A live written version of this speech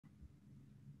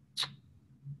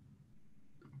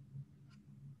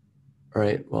All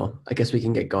right. Well, I guess we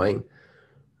can get going.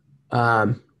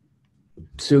 Um,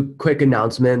 so quick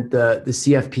announcement, the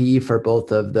CFP for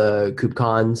both of the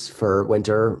KubeCons for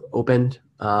winter opened.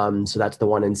 So that's the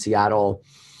one in Seattle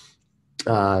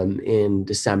in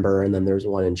December, and then there's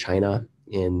one in China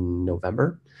in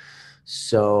November.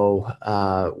 So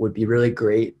would be really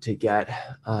great to get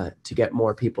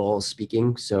more people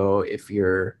speaking. So if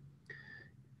you're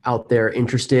out there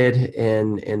interested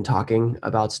in talking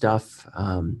about stuff,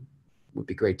 would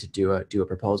be great to do a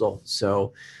proposal.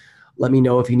 So let me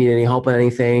know if you need any help on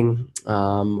anything,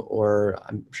 or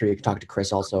I'm sure you can talk to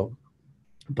Chris also.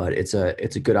 But it's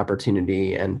a good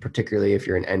opportunity, and particularly if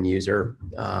you're an end user,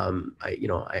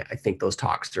 I think those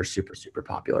talks are super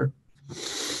popular.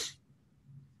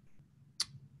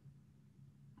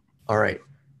 All right,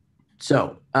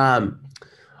 so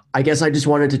I guess I just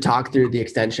wanted to talk through the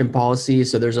extension policy.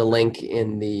 So there's a link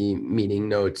in the meeting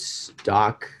notes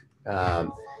doc.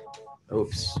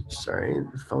 Oops, sorry,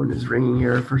 the phone is ringing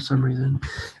here for some reason.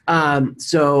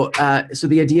 So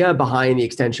the idea behind the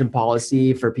extension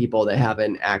policy for people that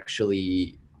haven't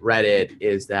actually read it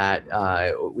is that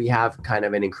we have kind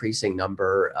of an increasing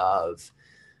number of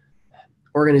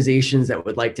organizations that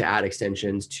would like to add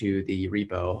extensions to the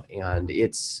repo, and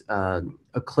it's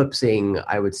eclipsing,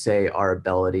 I would say, our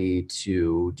ability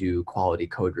to do quality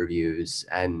code reviews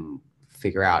and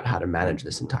figure out how to manage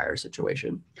this entire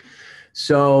situation.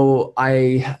 So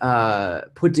I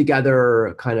put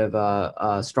together kind of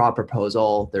a straw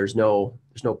proposal. There's no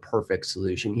perfect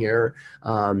solution here.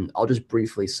 I'll just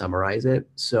briefly summarize it.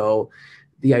 So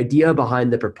the idea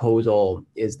behind the proposal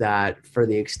is that for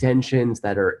the extensions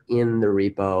that are in the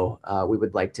repo, we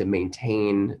would like to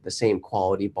maintain the same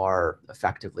quality bar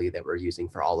effectively that we're using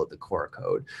for all of the core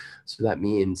code. So that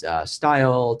means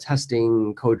style,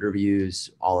 testing, code reviews,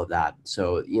 all of that.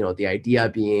 So, the idea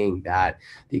being that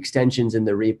the extensions in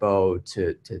the repo,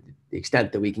 to the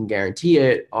extent that we can guarantee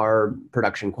it, are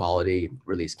production quality,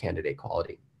 release candidate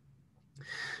quality.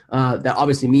 That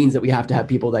obviously means that we have to have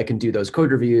people that can do those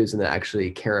code reviews and that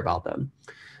actually care about them.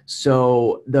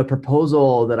 So the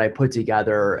proposal that I put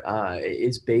together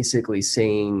is basically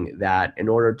saying that in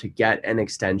order to get an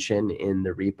extension in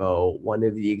the repo, one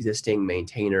of the existing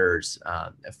maintainers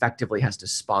effectively has to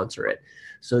sponsor it.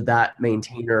 So that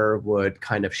maintainer would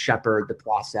kind of shepherd the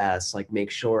process, like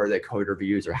make sure that code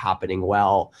reviews are happening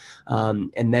well.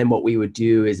 And then what we would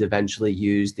do is eventually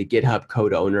use the GitHub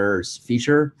code owners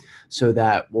feature so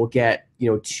that we'll get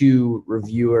 2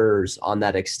 reviewers on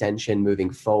that extension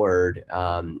moving forward.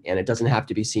 And it doesn't have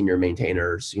to be senior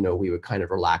maintainers. We would kind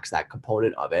of relax that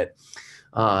component of it.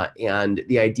 And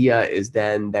the idea is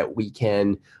then that we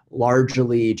can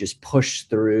largely just push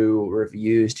through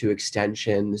reviews to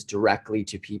extensions directly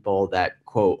to people that,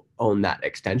 quote, own that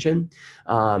extension.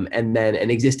 And then an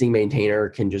existing maintainer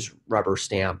can just rubber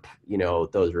stamp,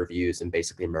 those reviews and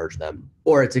basically merge them.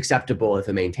 Or it's acceptable if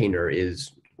a maintainer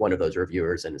is one of those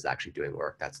reviewers and is actually doing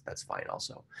work. That's fine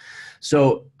also.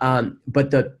 So,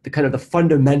 but the kind of the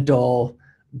fundamental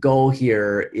goal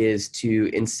here is to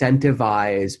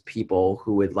incentivize people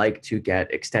who would like to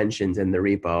get extensions in the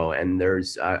repo, and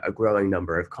there's a growing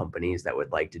number of companies that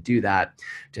would like to do that,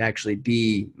 to actually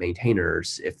be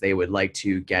maintainers if they would like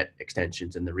to get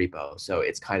extensions in the repo. So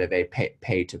it's kind of a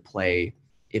pay to play,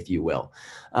 if you will.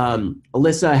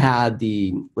 Alyssa had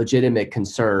the legitimate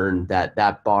concern that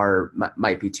that bar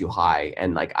might be too high,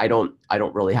 and I don't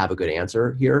really have a good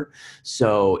answer here.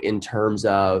 So in terms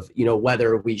of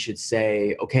whether we should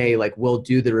say, okay, we'll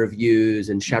do the reviews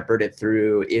and shepherd it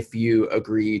through if you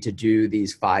agree to do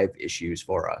these 5 issues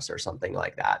for us or something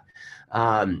like that.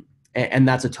 And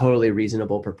that's a totally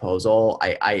reasonable proposal.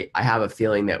 I have a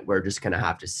feeling that we're just going to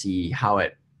have to see how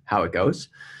it goes.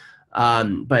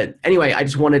 But anyway, I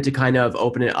just wanted to kind of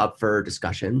open it up for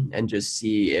discussion and just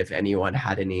see if anyone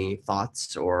had any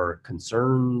thoughts or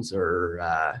concerns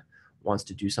or wants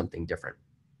to do something different.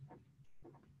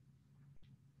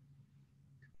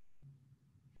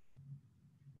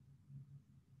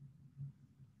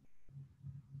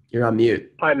 You're on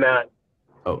mute. Hi, Matt.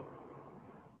 Oh,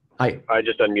 hi. I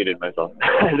just unmuted myself.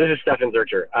 This is Stefan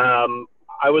Zurcher.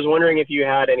 I was wondering if you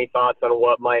had any thoughts on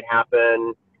what might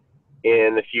happen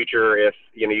in the future if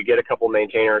you get a couple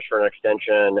maintainers for an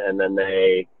extension and then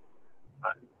they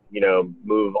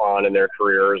move on in their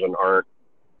careers and aren't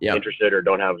interested or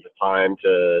don't have the time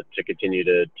to continue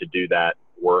to do that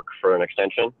work for an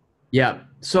extension. Yeah.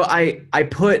 So I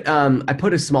put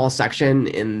a small section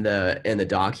in the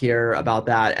doc here about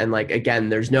that, and again,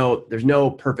 there's no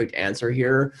perfect answer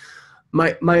here.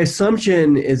 My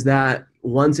assumption is that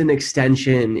once an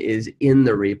extension is in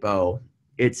the repo,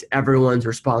 it's everyone's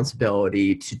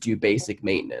responsibility to do basic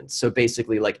maintenance. So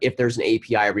basically, like if there's an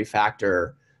API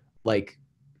refactor, like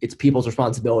it's people's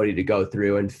responsibility to go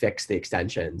through and fix the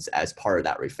extensions as part of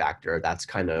that refactor. That's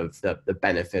kind of the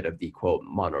benefit of the quote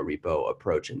monorepo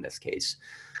approach in this case.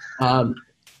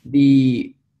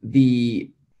 The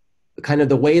kind of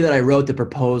the way that I wrote the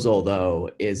proposal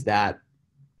though is that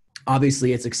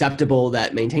obviously it's acceptable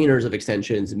that maintainers of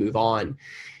extensions move on.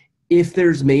 If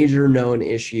there's major known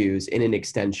issues in an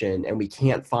extension and we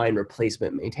can't find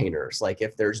replacement maintainers, like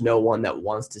if there's no one that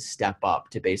wants to step up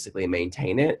to basically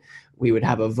maintain it, we would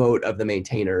have a vote of the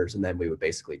maintainers and then we would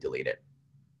basically delete it.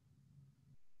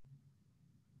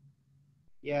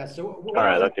 Yeah, so all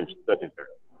right, that seems fair.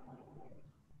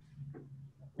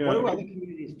 What do other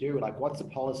communities do? Like, what's the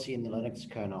policy in the Linux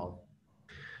kernel?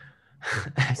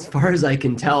 As far as I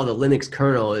can tell, the Linux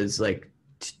kernel is like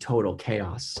total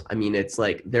chaos. I mean, it's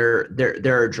like there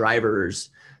are drivers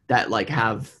that like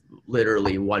have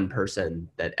literally one person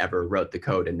that ever wrote the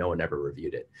code and no one ever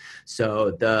reviewed it. So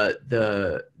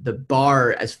the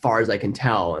bar, as far as I can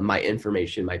tell, and my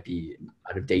information might be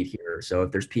out of date here. So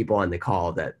if there's people on the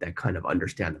call that kind of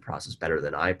understand the process better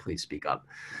than I, please speak up.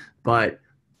 But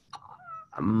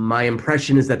my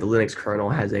impression is that the Linux kernel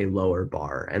has a lower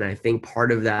bar. And I think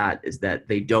part of that is that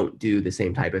they don't do the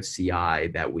same type of CI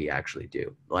that we actually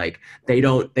do. Like they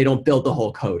don't build the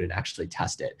whole code and actually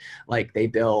test it. Like they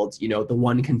build, you know, the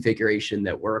one configuration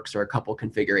that works or a couple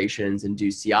configurations and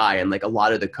do CI. And like a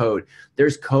lot of the code,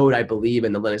 there's code, I believe,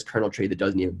 in the Linux kernel tree that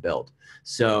doesn't even build.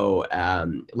 So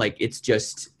like it's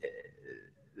just,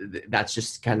 that's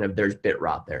just kind of, there's bit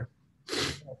rot there.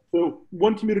 So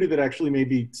one community that actually may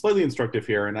be slightly instructive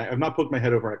here, and I've not poked my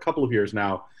head over in a couple of years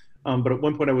now, but at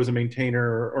one point I was a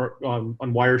maintainer on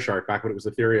Wireshark back when it was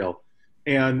Ethereal.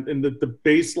 And the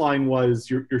baseline was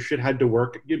your shit had to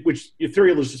work, which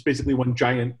Ethereal is just basically one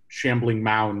giant shambling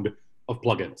mound of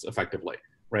plugins, effectively,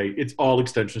 right? It's all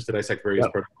extensions to dissect various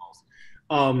protocols.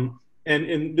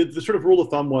 And the sort of rule of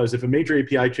thumb was if a major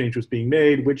API change was being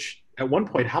made, which at one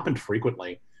point happened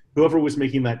frequently, whoever was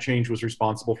making that change was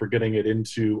responsible for getting it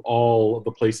into all of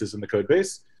the places in the code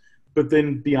base. But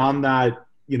then beyond that,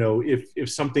 you know, if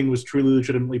something was truly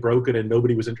legitimately broken and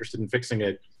nobody was interested in fixing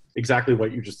it, exactly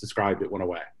what you just described, it went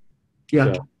away.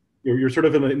 Yeah. So you're sort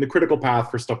of in the critical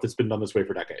path for stuff that's been done this way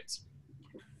for decades.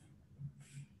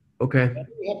 Okay.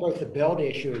 We have both the build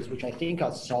issues, which I think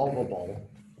are solvable,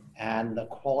 and the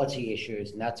quality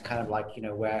issues. And that's kind of like, you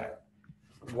know,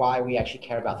 why we actually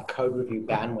care about the code review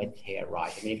bandwidth here,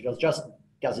 right? I mean, if it just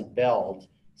doesn't build,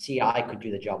 CI could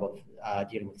do the job of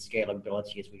dealing with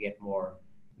scalability as we get more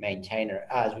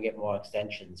as we get more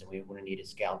extensions, and we wouldn't need to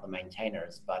scale the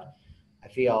maintainers. But I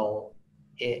feel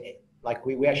like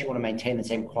we actually want to maintain the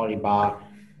same quality bar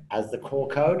as the core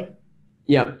code.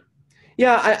 Yeah.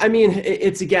 Yeah, I mean,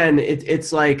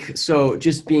 it's like, so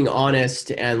just being honest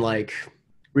and like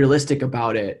realistic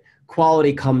about it,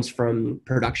 quality comes from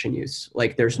production use.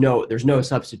 Like there's no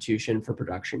substitution for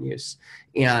production use.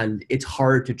 And it's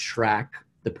hard to track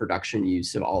the production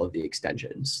use of all of the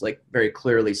extensions. Like very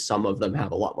clearly, some of them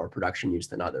have a lot more production use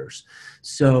than others.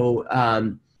 So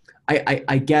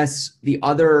I guess the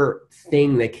other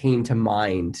thing that came to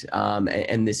mind,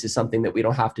 and this is something that we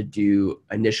don't have to do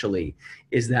initially,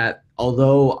 is that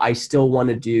although I still want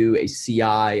to do a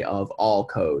CI of all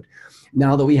code,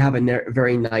 now that we have a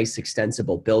very nice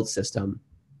extensible build system,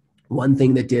 one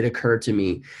thing that did occur to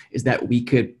me is that we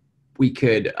could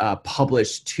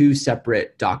publish two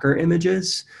separate Docker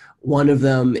images. One of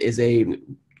them is a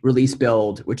release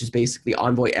build, which is basically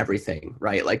Envoy everything,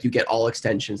 right? Like you get all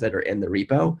extensions that are in the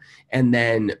repo. And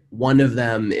then one of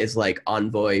them is like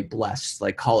Envoy blessed,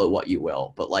 like call it what you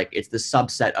will, but like it's the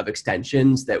subset of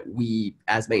extensions that we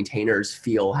as maintainers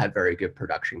feel have very good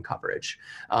production coverage.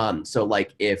 So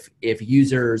like if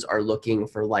users are looking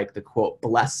for like the quote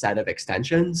blessed set of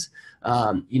extensions,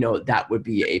 you know, that would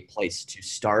be a place to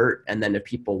start. And then if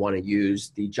people want to use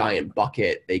the giant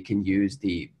bucket, they can use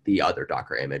the other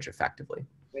Docker image effectively.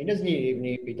 I mean, it doesn't even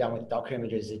need to be done with Docker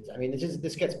images. I mean,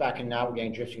 this gets back, and now we're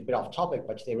getting drifting a bit off topic,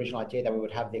 but to the original idea that we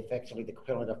would have effectively the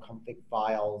equivalent of config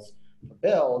files for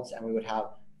builds, and we would have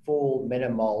full,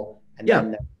 minimal, and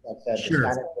then the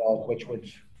standard build, which would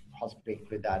possibly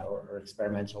include that or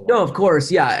experimental. No, of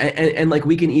course, yeah, and like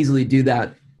we can easily do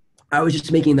that. I was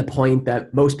just making the point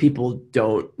that most people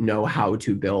don't know how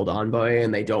to build Envoy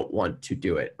and they don't want to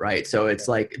do it, right? So it's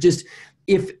like just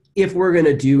if we're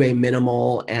gonna do a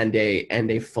minimal and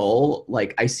a full,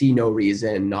 like I see no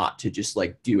reason not to just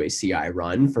like do a CI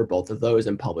run for both of those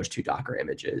and publish two Docker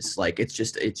images. Like it's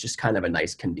just kind of a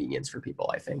nice convenience for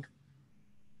people, I think.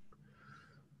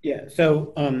 Yeah.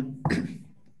 So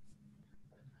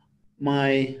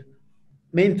my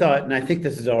main thought, and I think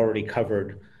this is already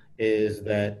covered, is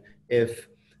that if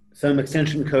some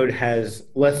extension code has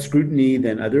less scrutiny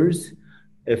than others,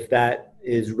 if that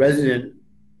is resident,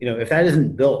 if that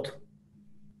isn't built,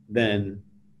 then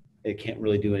it can't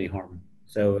really do any harm.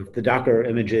 So if the Docker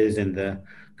images and the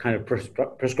kind of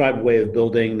prescribed way of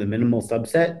building the minimal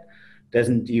subset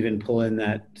doesn't even pull in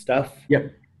that stuff,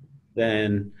 Yep.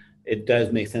 then it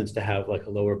does make sense to have like a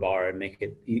lower bar and make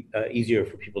it easier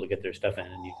for people to get their stuff in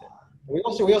and use it. We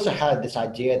also had this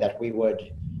idea that we would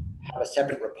have a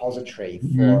separate repository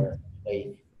for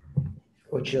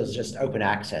which was just open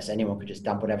access. Anyone could just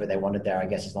dump whatever they wanted there, I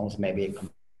guess, as long as maybe it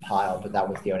compiled, but that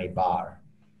was the only bar.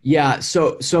 Yeah,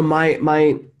 so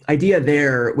my idea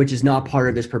there, which is not part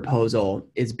of this proposal,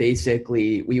 is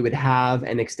basically we would have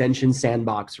an extension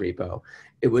sandbox repo.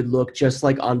 It would look just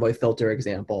like Envoy filter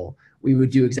example. We would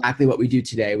do exactly what we do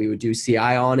today. We would do CI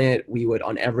on it. We would,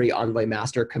 on every Envoy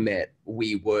master commit,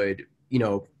 we would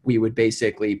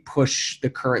basically push the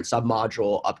current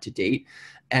submodule up to date.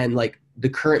 And like the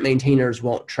current maintainers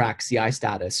won't track CI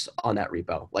status on that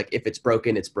repo. Like if it's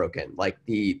broken, it's broken. Like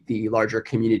the larger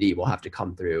community will have to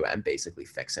come through and basically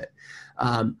fix it.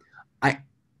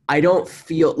 I don't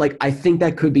feel like, I think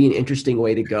that could be an interesting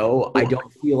way to go. I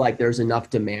don't feel like there's enough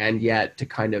demand yet to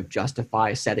kind of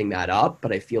justify setting that up,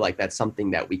 but I feel like that's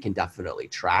something that we can definitely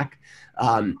track.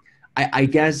 I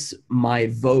guess my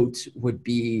vote would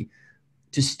be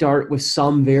to start with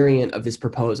some variant of this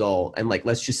proposal and like,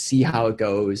 let's just see how it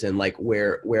goes and like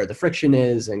where the friction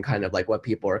is and kind of like what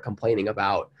people are complaining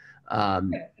about.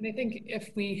 And I think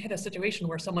if we hit a situation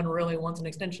where someone really wants an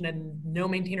extension and no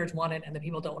maintainers want it and the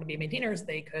people don't want to be maintainers,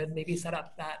 they could maybe set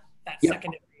up that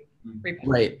secondary repo.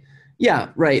 Right. Yeah,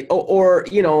 right. Or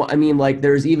I mean, like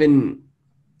there's even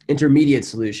intermediate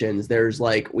solutions. There's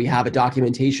like, we have a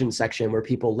documentation section where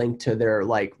people link to their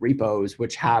like repos,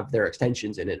 which have their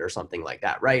extensions in it or something like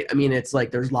that. Right. I mean, it's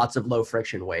like, there's lots of low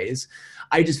friction ways.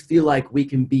 I just feel like we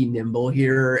can be nimble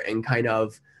here and kind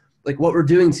of like what we're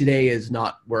doing today is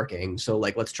not working. So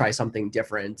like, let's try something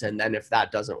different. And then if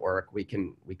that doesn't work, we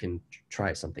can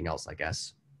try something else, I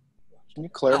guess. Can you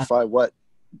clarify what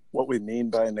we mean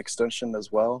by an extension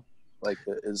as well? Like,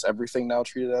 is everything now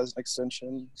treated as an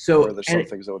extension? So, or are there some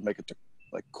things that would make it to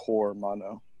like core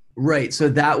mono? Right. So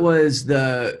that was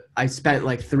I spent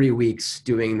like 3 weeks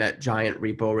doing that giant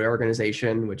repo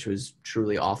reorganization, which was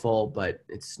truly awful, but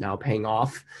it's now paying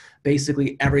off.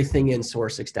 Basically everything in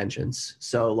source extensions.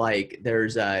 So like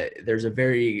there's a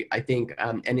very, I think,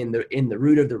 and in the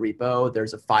root of the repo,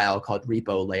 there's a file called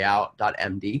repo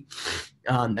layout.md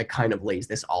that kind of lays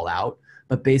this all out.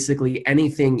 But basically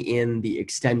anything in the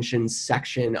extensions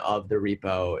section of the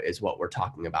repo is what we're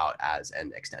talking about as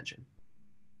an extension.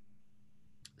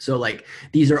 So like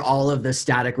these are all of the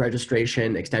static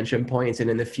registration extension points, and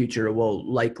in the future we'll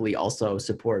likely also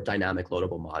support dynamic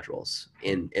loadable modules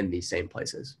in these same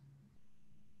places.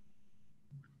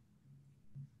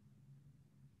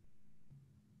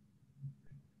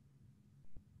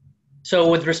 So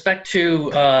with respect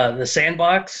to the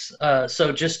sandbox,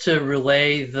 so just to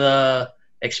relay the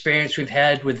experience we've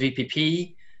had with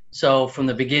VPP. So from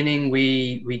the beginning,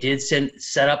 we did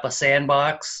set up a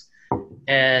sandbox.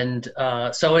 And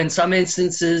so in some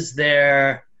instances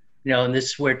there, and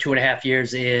this we're 2.5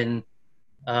 years in,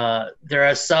 there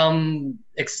are some,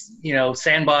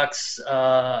 sandbox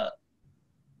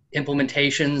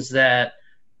implementations that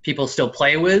people still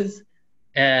play with.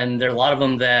 And there are a lot of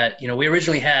them that, we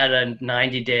originally had a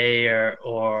 90-day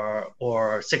or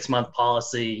 6-month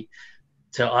policy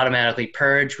to automatically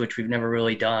purge, which we've never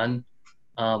really done.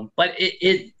 But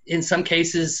it in some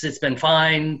cases, it's been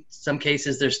fine. Some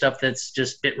cases, there's stuff that's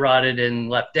just bit rotted and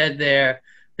left dead there.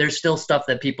 There's still stuff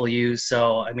that people use.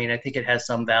 So, I mean, I think it has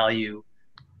some value,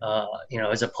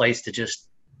 as a place to just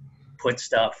put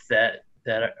stuff that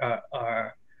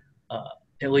are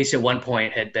at least at one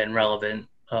point had been relevant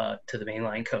to the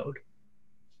mainline code.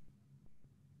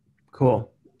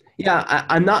 Cool. Yeah,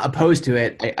 I'm not opposed to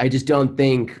it. I just don't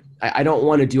think, I don't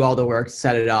want to do all the work,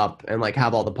 set it up, and like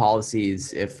have all the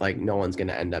policies if like no one's going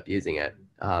to end up using it.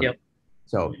 Yep.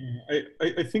 So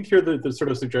I think here the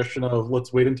sort of suggestion of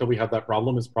let's wait until we have that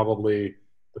problem is probably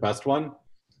the best one.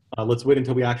 Let's wait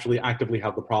until we actually actively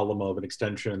have the problem of an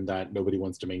extension that nobody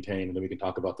wants to maintain, and then we can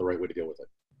talk about the right way to deal with it.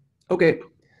 Okay.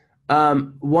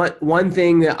 One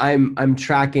thing that I'm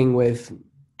tracking with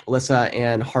Alyssa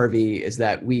and Harvey is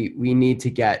that we need to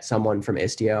get someone from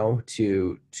Istio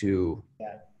to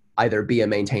either be a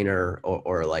maintainer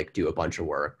or like do a bunch of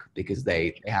work, because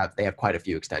they have quite a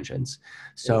few extensions.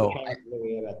 So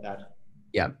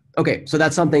yeah. Okay. So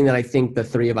that's something that I think the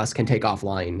three of us can take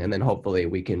offline, and then hopefully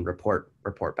we can report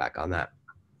back on that.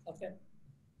 Okay.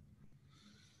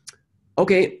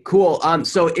 Okay, cool.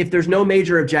 So if there's no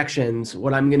major objections,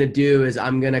 what I'm going to do is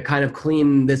I'm going to kind of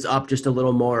clean this up just a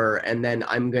little more, and then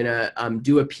I'm going to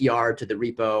do a PR to the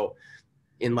repo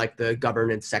in like the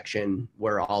governance section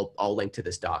where I'll link to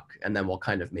this doc, and then we'll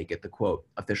kind of make it the quote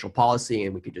official policy,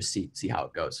 and we can just see how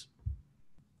it goes.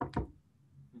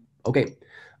 Okay,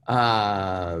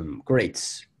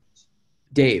 great.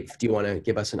 Dave, do you want to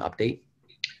give us an update?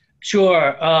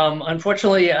 Sure.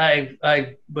 Unfortunately,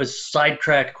 I was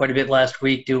sidetracked quite a bit last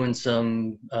week doing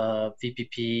some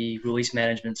VPP release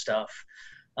management stuff.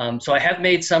 So I have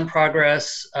made some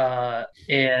progress,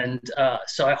 and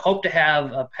so I hope to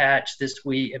have a patch this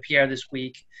week, a PR this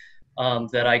week,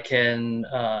 that I can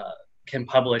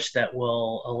publish that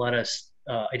will let us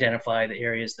identify the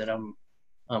areas that I'm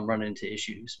running into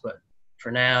issues. But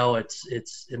for now,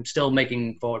 I'm still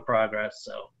making forward progress.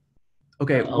 So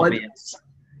okay,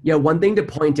 one thing to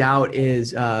point out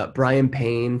is Brian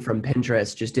Payne from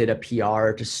Pinterest just did a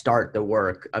PR to start the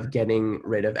work of getting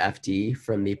rid of FD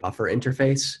from the buffer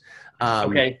interface.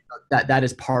 Okay. That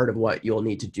is part of what you'll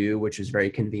need to do, which is very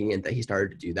convenient that he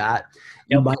started to do that.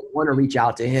 You might want to reach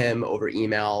out to him over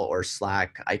email or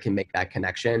Slack. I can make that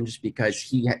connection just because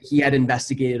he had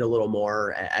investigated a little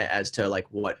more as to like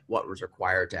what was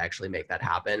required to actually make that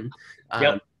happen.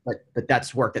 But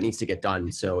that's work that needs to get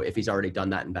done. So if he's already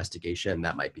done that investigation,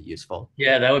 that might be useful.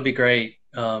 Yeah, that would be great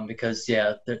because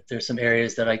there's some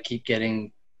areas that I keep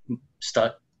getting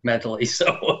stuck mentally.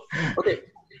 So okay,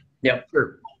 yep,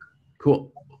 sure,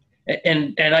 cool.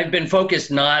 And I've been focused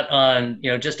not on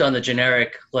just on the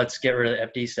generic let's get rid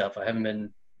of the FD stuff. I haven't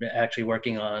been actually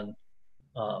working on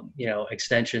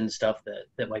extension stuff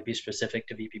that might be specific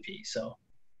to VPP. So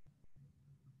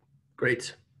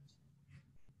great,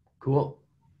 cool.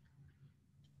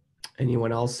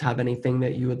 Anyone else have anything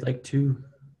that you would like to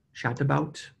chat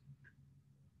about?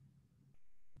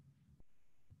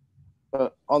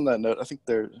 On that note, I think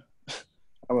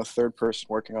I'm a third person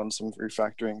working on some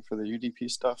refactoring for the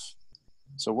UDP stuff.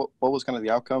 So what was kind of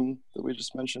the outcome that we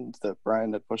just mentioned, that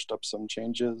Brian had pushed up some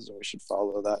changes and we should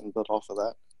follow that and build off of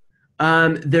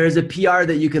that? There's a PR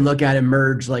that you can look at and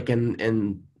merge like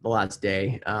in the last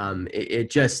day.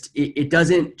 It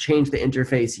doesn't change the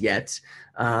interface yet,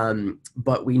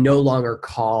 but we no longer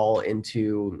call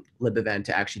into libevent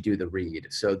to actually do the read.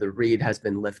 So the read has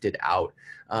been lifted out.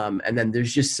 And then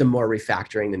there's just some more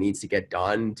refactoring that needs to get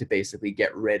done to basically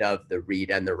get rid of the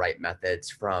read and the write methods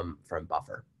from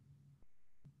buffer.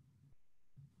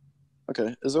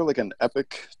 Okay, is there like an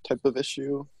epic type of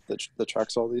issue that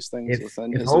tracks all these things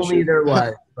within his only issue? there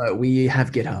was, but we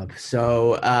have GitHub.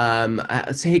 So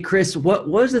hey, Chris, what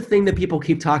was the thing that people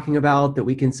keep talking about that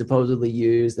we can supposedly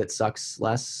use that sucks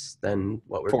less than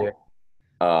what we're doing?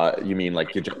 You mean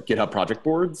like GitHub project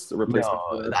boards?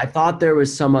 No, I thought there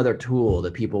was some other tool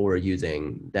that people were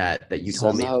using that you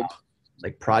told me about,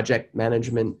 like project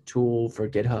management tool for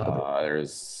GitHub.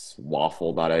 There's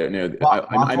waffle.io. No,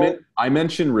 I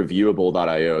mentioned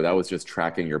reviewable.io. That was just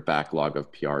tracking your backlog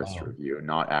of PRs to review,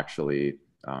 not actually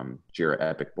Jira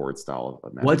Epic board style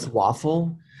of management. What's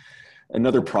waffle?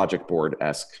 Another project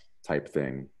board-esque type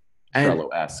thing,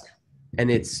 Trello-esque.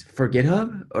 And it's for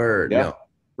GitHub or no?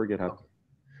 For GitHub.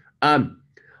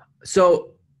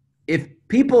 So if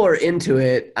people are into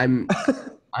it,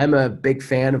 I'm a big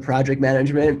fan of project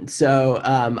management, so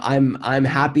I'm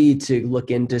happy to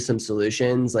look into some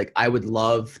solutions. Like I would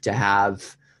love to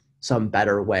have some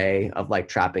better way of like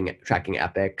tracking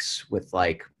epics with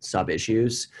like sub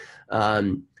issues.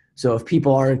 So if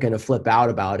people aren't going to flip out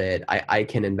about it, I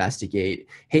can investigate.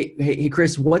 Hey,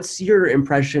 Chris, what's your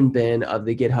impression been of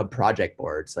the GitHub project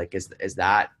boards? Like, is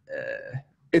that?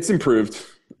 It's improved.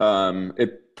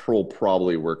 It will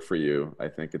probably work for you, I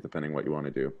think, depending what you want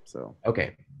to do. So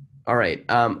okay. All right.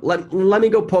 Let me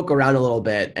go poke around a little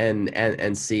bit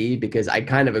and see, because I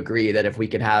kind of agree that if we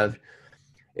could have,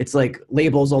 it's like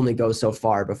labels only go so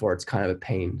far before it's kind of a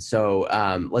pain. So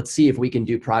let's see if we can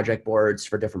do project boards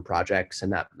for different projects,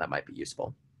 and that might be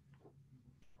useful.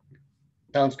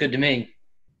 Sounds good to me.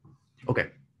 Okay.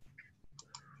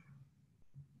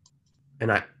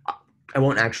 And I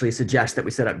won't actually suggest that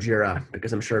we set up Jira,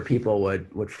 because I'm sure people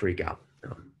would freak out.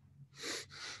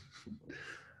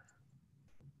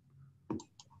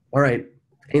 All right.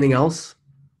 Anything else?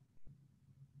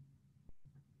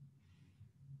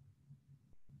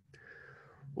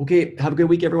 Okay. Have a good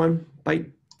week, everyone. Bye.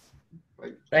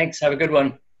 Thanks. Have a good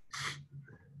one.